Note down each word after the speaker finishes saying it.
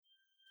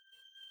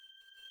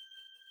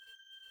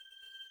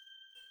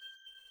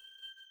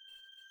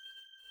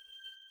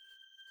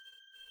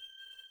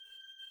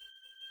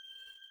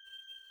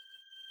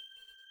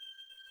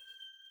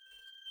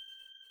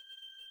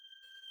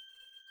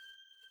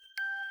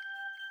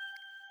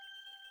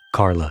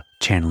Carla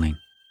channeling.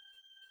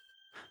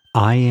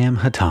 I am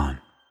Hatonn.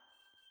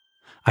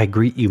 I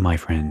greet you, my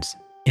friends,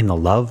 in the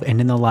love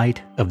and in the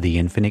light of the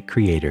infinite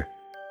Creator.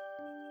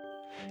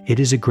 It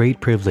is a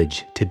great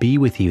privilege to be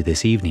with you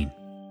this evening.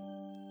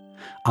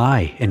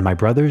 I and my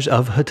brothers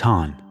of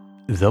Hatonn,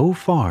 though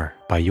far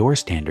by your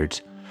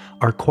standards,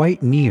 are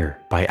quite near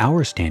by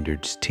our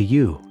standards to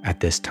you at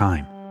this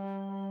time.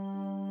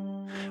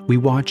 We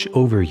watch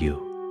over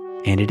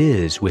you, and it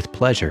is with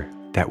pleasure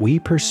that we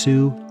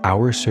pursue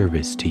our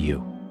service to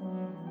you.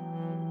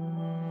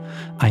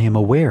 I am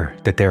aware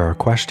that there are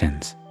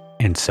questions,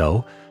 and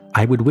so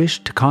I would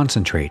wish to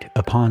concentrate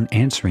upon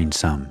answering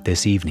some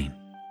this evening.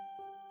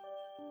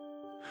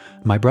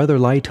 My brother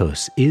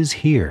Laitos is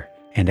here,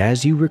 and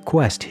as you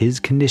request his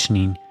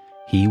conditioning,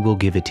 he will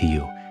give it to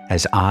you,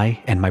 as I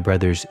and my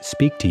brothers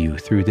speak to you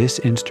through this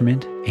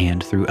instrument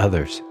and through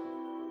others.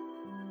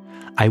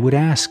 I would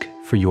ask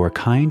for your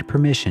kind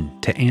permission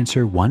to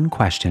answer one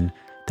question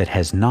that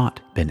has not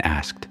been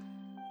asked.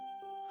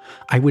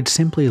 I would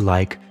simply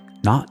like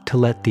not to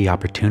let the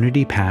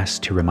opportunity pass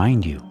to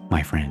remind you,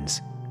 my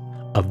friends,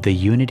 of the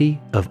unity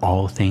of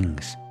all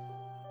things.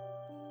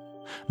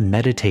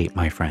 Meditate,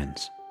 my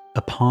friends,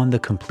 upon the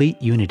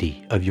complete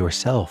unity of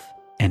yourself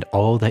and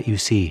all that you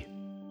see.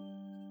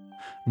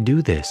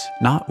 Do this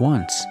not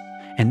once,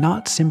 and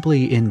not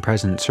simply in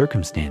present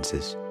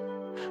circumstances,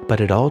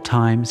 but at all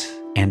times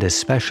and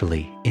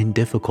especially in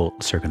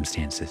difficult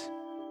circumstances.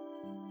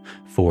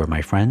 For,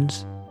 my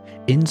friends,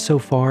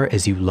 insofar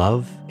as you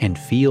love and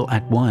feel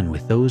at one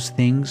with those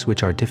things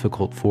which are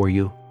difficult for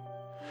you,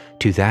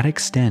 to that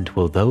extent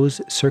will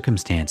those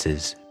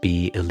circumstances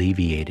be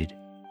alleviated.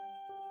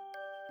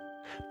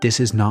 This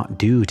is not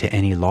due to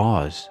any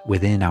laws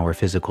within our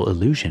physical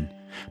illusion,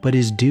 but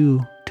is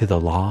due to the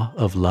law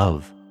of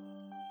love.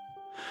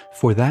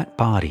 For that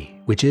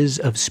body which is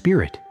of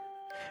spirit,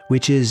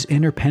 which is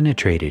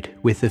interpenetrated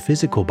with the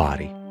physical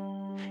body,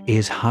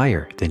 is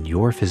higher than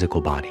your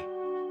physical body.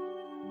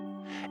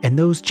 And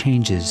those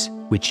changes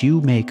which you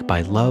make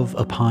by love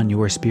upon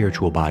your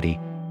spiritual body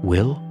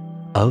will,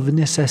 of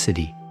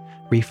necessity,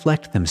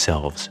 reflect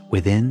themselves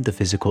within the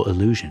physical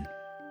illusion.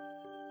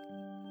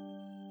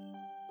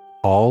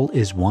 All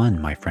is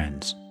one, my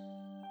friends.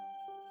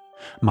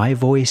 My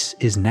voice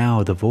is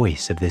now the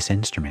voice of this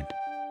instrument.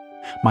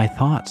 My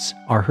thoughts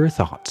are her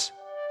thoughts.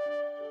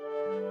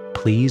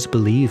 Please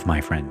believe,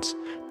 my friends,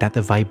 that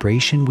the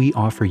vibration we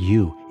offer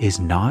you is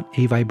not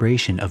a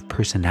vibration of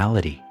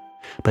personality,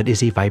 but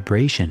is a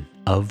vibration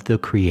of the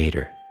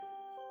Creator.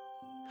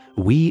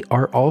 We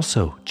are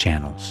also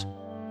channels.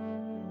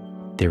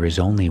 There is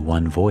only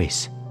one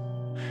voice.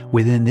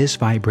 Within this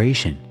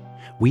vibration,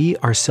 we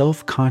are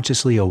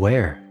self-consciously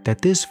aware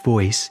that this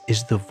voice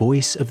is the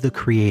voice of the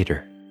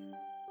Creator.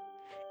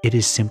 It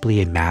is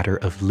simply a matter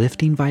of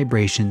lifting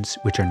vibrations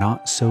which are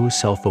not so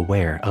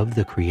self-aware of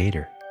the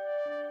Creator.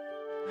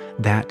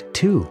 That,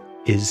 too,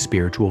 is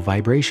spiritual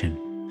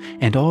vibration,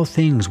 and all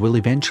things will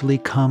eventually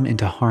come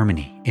into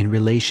harmony in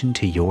relation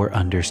to your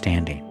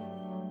understanding.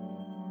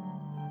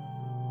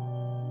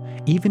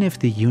 Even if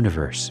the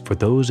universe for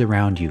those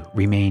around you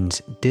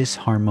remains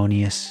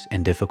disharmonious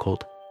and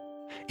difficult,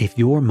 if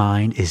your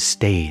mind is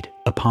stayed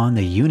upon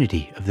the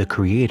unity of the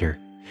Creator,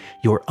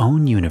 your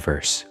own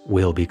universe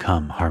will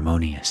become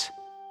harmonious.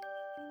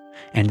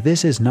 And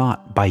this is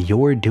not by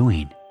your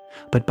doing,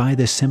 but by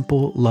the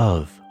simple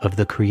love of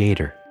the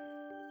Creator.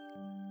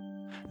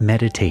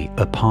 Meditate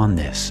upon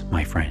this,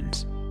 my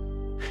friends.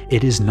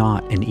 It is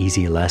not an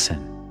easy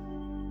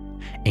lesson,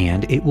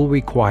 and it will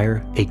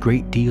require a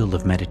great deal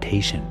of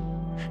meditation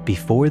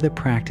before the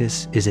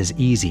practice is as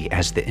easy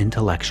as the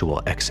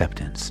intellectual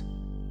acceptance.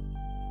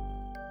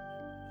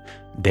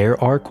 There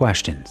are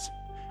questions.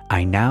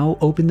 I now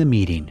open the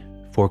meeting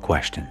for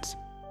questions.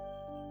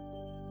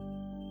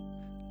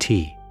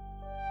 T.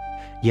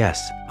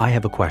 Yes, I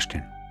have a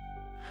question.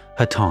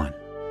 Hatonn,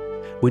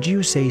 would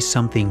you say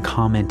something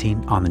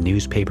commenting on the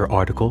newspaper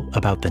article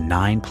about the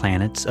 9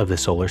 planets of the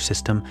solar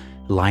system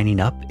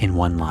lining up in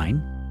one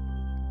line?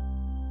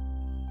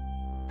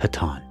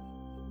 Hatonn,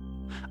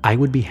 I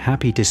would be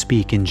happy to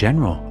speak in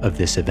general of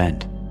this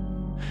event.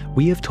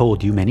 We have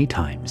told you many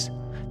times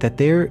that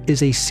there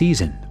is a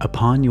season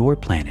upon your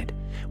planet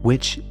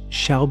which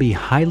shall be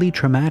highly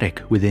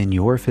traumatic within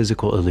your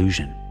physical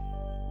illusion.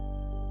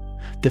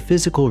 The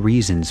physical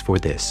reasons for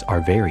this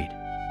are varied,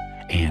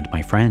 and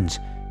my friends,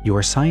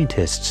 your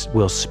scientists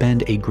will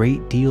spend a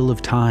great deal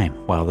of time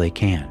while they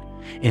can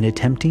in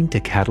attempting to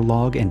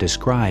catalog and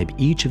describe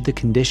each of the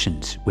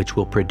conditions which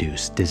will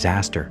produce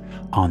disaster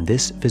on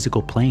this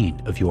physical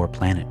plane of your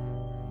planet.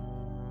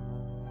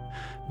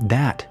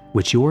 That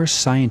which your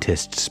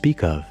scientists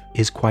speak of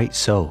is quite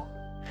so,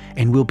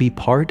 and will be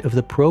part of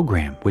the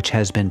program which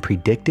has been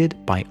predicted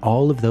by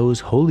all of those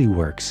holy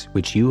works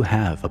which you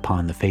have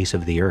upon the face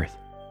of the earth.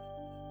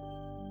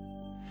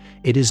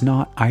 It is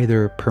not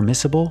either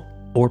permissible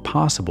or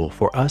possible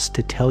for us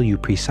to tell you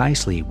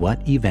precisely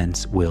what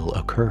events will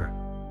occur,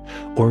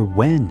 or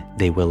when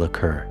they will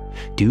occur,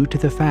 due to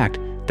the fact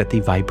that the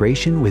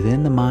vibration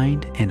within the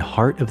mind and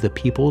heart of the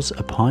peoples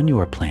upon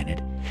your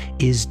planet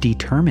is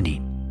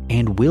determining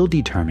and will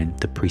determine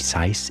the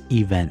precise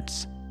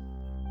events.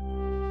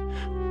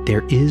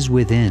 There is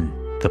within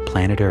the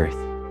planet Earth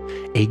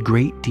a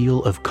great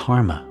deal of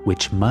karma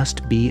which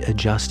must be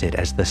adjusted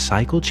as the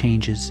cycle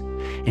changes,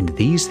 and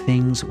these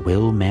things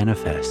will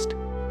manifest.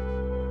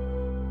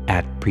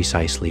 At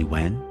precisely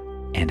when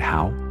and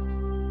how,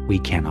 we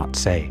cannot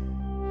say,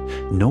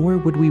 nor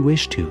would we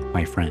wish to,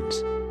 my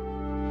friends.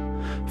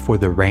 For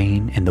the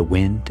rain and the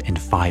wind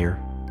and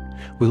fire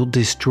will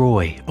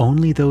destroy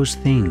only those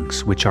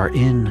things which are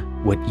in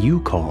what you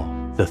call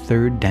the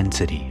third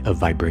density of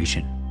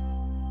vibration.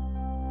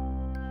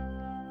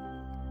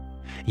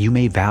 You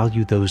may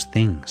value those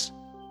things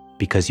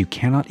because you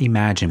cannot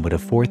imagine what a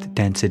fourth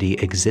density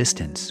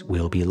existence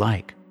will be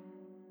like.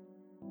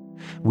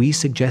 We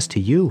suggest to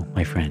you,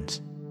 my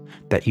friends,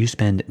 that you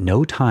spend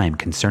no time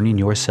concerning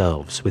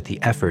yourselves with the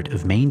effort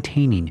of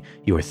maintaining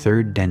your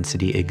third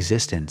density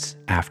existence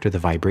after the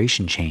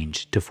vibration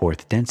change to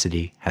fourth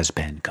density has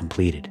been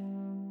completed.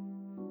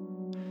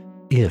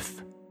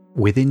 If,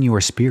 within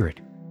your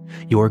spirit,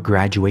 your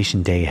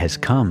graduation day has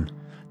come,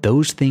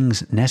 those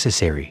things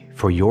necessary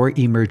for your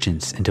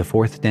emergence into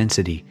fourth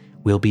density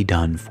will be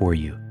done for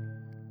you.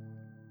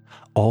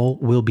 All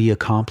will be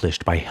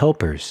accomplished by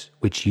helpers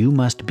which you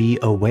must be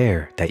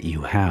aware that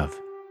you have.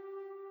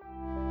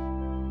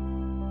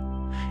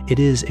 It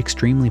is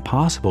extremely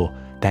possible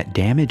that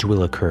damage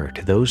will occur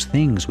to those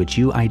things which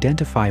you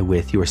identify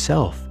with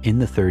yourself in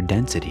the third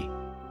density.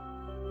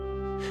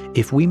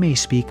 If we may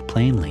speak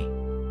plainly,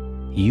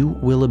 you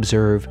will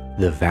observe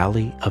the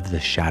valley of the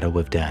shadow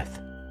of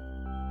death.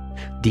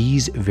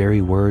 These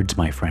very words,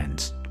 my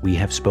friends, we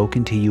have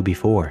spoken to you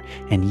before,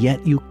 and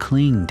yet you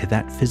cling to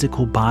that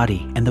physical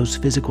body and those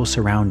physical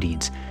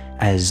surroundings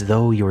as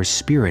though your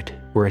spirit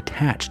were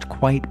attached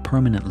quite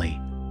permanently.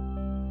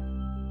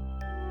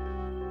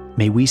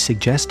 May we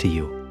suggest to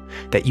you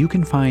that you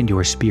can find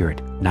your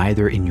spirit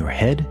neither in your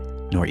head,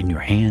 nor in your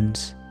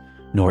hands,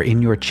 nor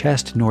in your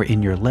chest, nor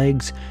in your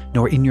legs,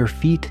 nor in your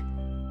feet,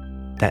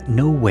 that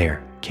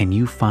nowhere can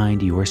you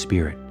find your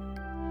spirit.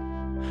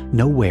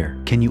 Nowhere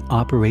can you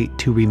operate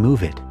to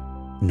remove it,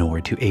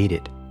 nor to aid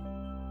it.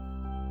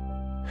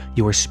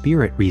 Your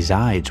spirit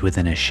resides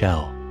within a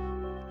shell.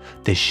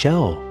 The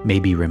shell may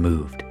be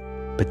removed,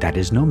 but that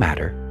is no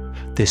matter.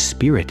 The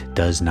spirit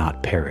does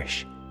not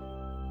perish.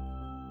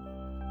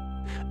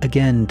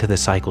 Again to the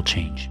cycle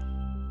change.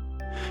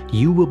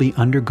 You will be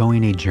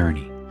undergoing a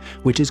journey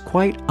which is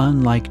quite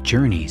unlike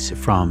journeys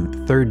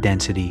from third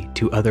density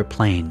to other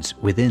planes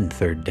within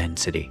third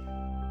density.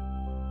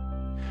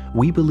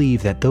 We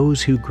believe that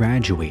those who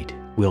graduate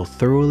will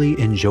thoroughly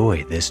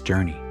enjoy this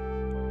journey.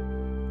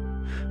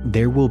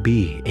 There will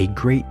be a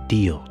great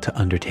deal to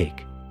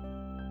undertake.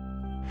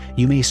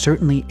 You may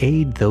certainly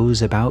aid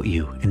those about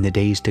you in the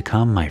days to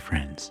come, my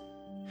friends,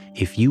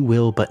 if you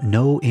will but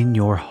know in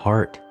your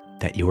heart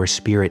that your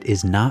spirit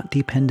is not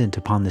dependent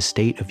upon the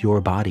state of your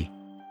body,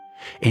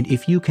 and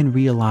if you can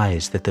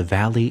realize that the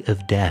valley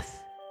of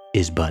death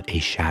is but a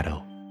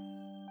shadow.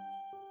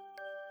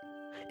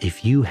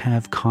 If you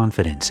have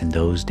confidence in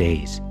those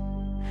days,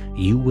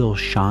 you will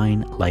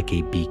shine like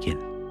a beacon,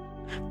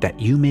 that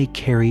you may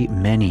carry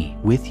many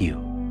with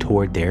you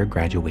toward their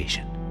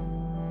graduation.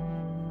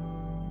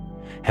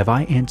 Have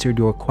I answered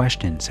your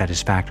question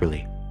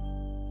satisfactorily?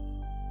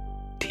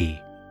 T.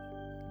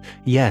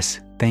 Yes,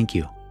 thank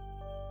you.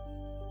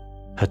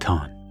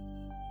 Hatan.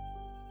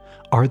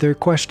 Are there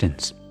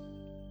questions?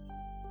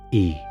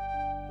 E.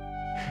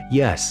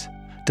 Yes.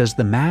 Does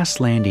the mass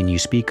landing you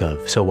speak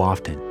of so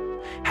often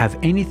have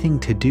anything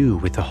to do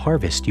with the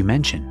harvest you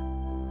mention?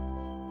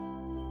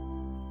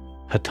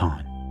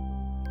 Hatan.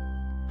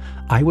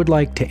 I would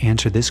like to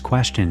answer this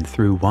question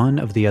through one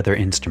of the other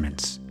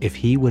instruments, if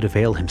he would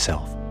avail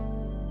himself.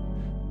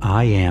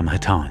 I am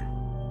Hatan.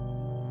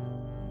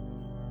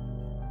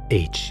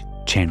 H.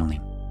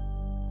 Channeling.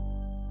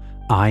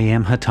 I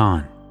am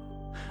Hatan.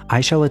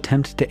 I shall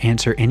attempt to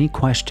answer any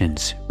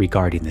questions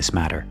regarding this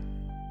matter.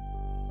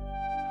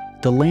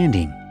 The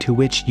landing to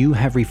which you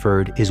have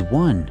referred is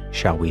one,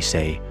 shall we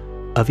say,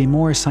 of a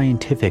more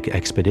scientific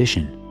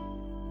expedition.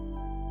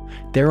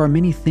 There are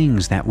many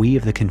things that we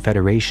of the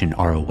Confederation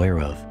are aware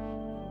of.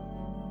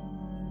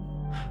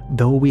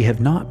 Though we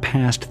have not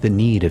passed the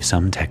need of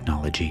some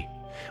technology,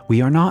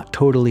 we are not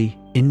totally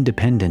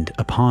independent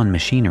upon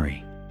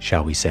machinery,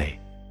 shall we say.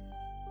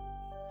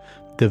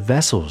 The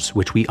vessels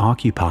which we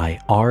occupy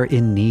are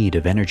in need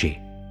of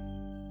energy.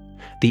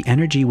 The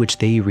energy which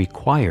they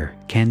require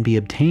can be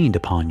obtained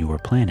upon your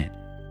planet.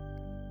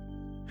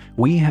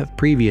 We have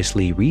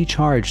previously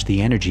recharged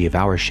the energy of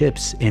our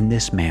ships in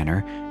this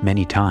manner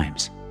many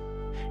times.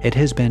 It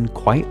has been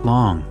quite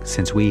long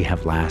since we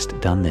have last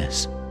done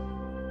this.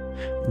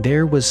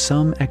 There was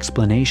some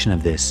explanation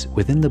of this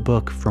within the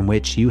book from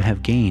which you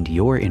have gained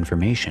your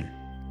information.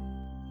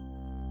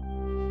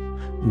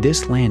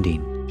 This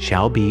landing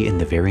shall be in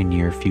the very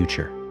near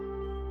future.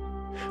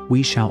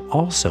 We shall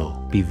also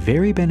be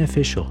very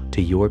beneficial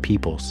to your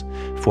peoples,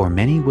 for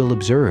many will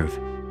observe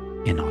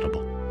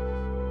inaudible.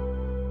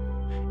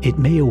 It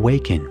may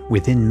awaken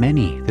within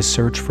many the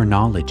search for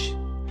knowledge,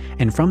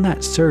 and from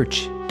that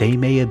search they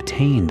may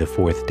obtain the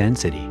fourth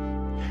density,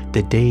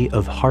 the day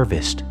of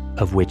harvest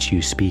of which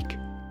you speak.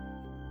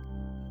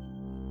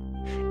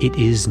 It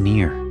is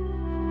near,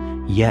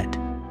 yet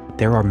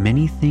there are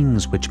many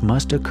things which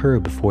must occur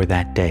before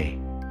that day.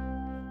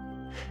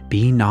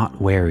 Be not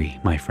wary,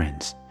 my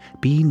friends,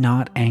 be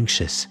not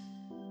anxious.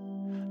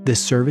 The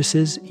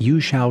services you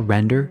shall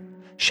render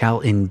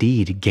shall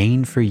indeed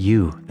gain for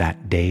you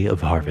that day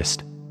of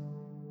harvest.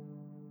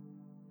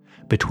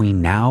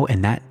 Between now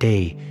and that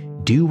day,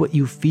 do what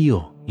you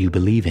feel you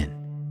believe in.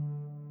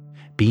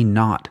 Be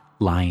not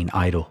lying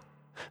idle,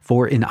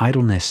 for in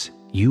idleness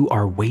you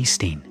are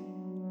wasting.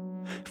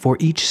 For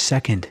each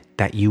second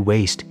that you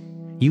waste,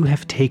 you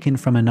have taken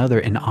from another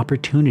an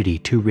opportunity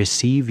to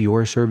receive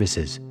your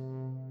services.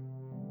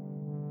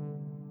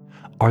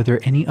 Are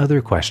there any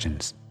other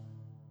questions?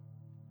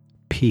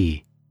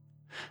 P.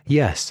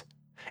 Yes,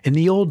 in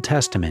the Old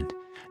Testament,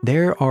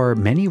 there are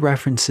many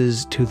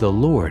references to the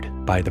Lord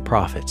by the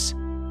prophets.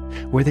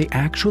 Were they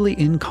actually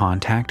in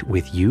contact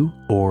with you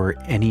or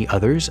any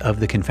others of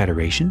the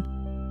Confederation?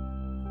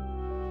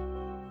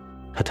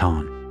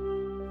 Hatan.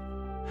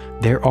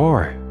 There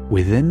are,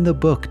 within the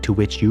book to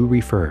which you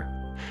refer,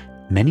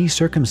 many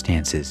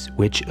circumstances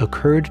which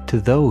occurred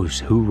to those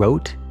who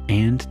wrote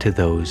and to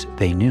those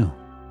they knew.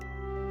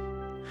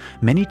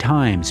 Many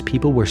times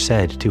people were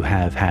said to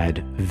have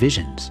had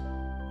visions.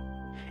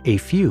 A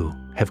few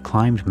have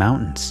climbed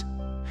mountains,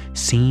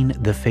 seen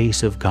the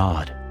face of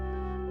God.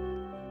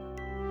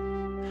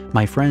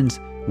 My friends,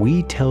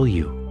 we tell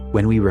you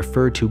when we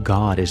refer to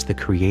God as the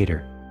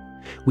Creator,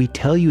 we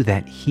tell you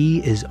that He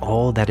is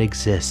all that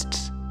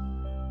exists.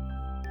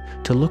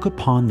 To look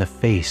upon the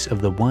face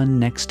of the one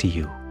next to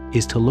you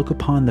is to look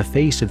upon the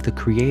face of the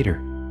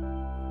Creator.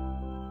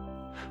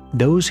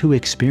 Those who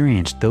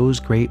experienced those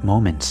great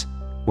moments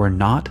were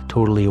not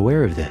totally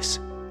aware of this.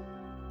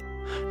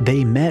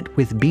 They met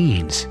with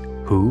beings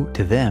who,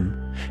 to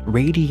them,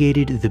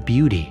 radiated the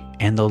beauty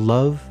and the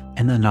love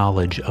and the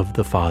knowledge of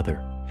the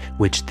Father,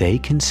 which they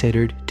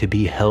considered to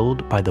be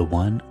held by the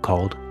one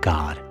called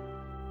God.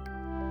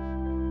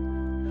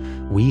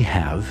 We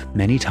have,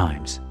 many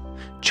times,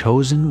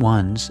 chosen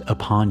ones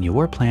upon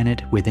your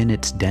planet within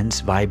its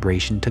dense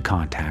vibration to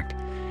contact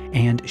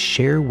and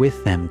share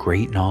with them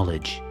great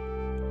knowledge,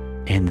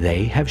 and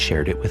they have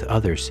shared it with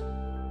others.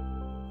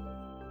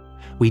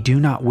 We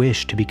do not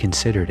wish to be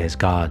considered as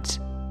gods.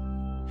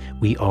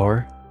 We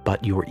are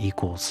but your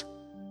equals.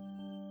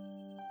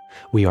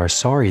 We are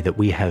sorry that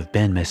we have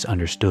been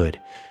misunderstood,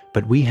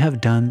 but we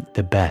have done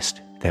the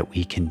best that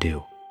we can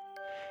do.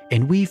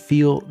 And we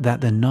feel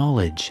that the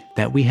knowledge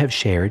that we have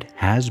shared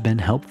has been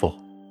helpful.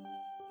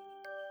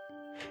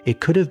 It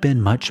could have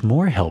been much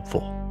more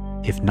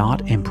helpful if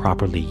not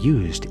improperly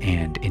used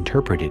and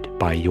interpreted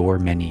by your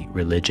many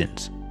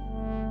religions.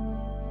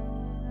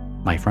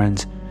 My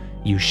friends,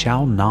 you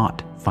shall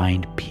not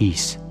find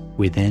peace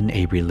within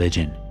a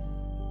religion.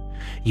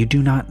 You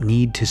do not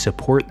need to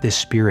support the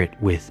spirit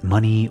with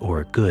money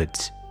or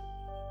goods.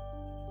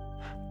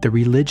 The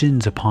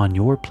religions upon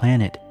your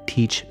planet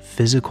teach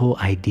physical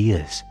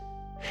ideas,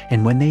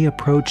 and when they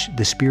approach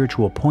the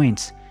spiritual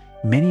points,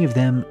 many of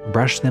them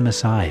brush them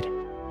aside.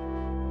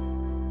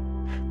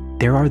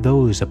 There are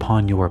those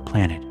upon your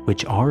planet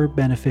which are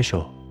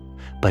beneficial,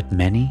 but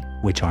many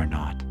which are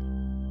not.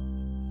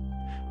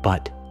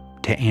 But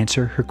to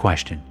answer her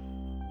question,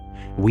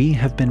 we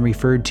have been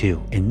referred to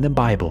in the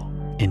Bible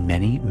in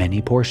many, many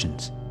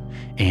portions,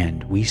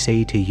 and we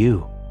say to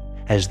you,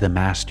 as the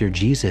Master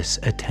Jesus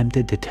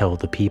attempted to tell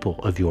the people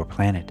of your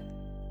planet,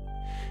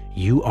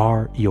 you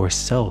are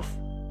yourself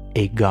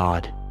a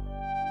God.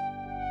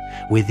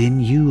 Within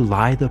you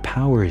lie the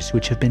powers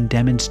which have been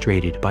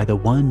demonstrated by the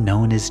one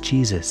known as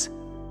Jesus.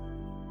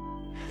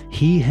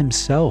 He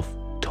himself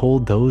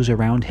told those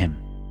around him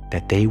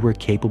that they were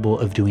capable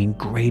of doing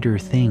greater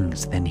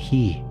things than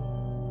he.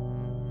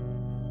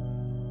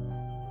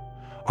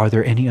 Are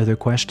there any other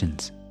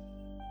questions?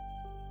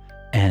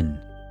 N.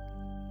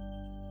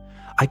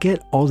 I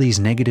get all these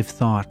negative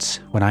thoughts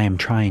when I am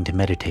trying to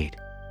meditate.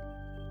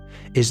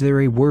 Is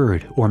there a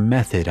word or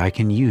method I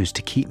can use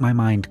to keep my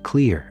mind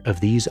clear of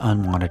these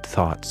unwanted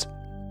thoughts?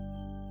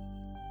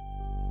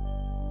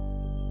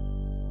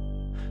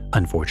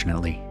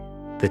 Unfortunately,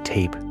 the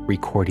tape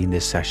recording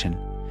this session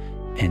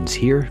ends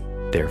here,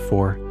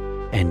 therefore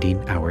ending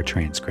our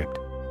transcript.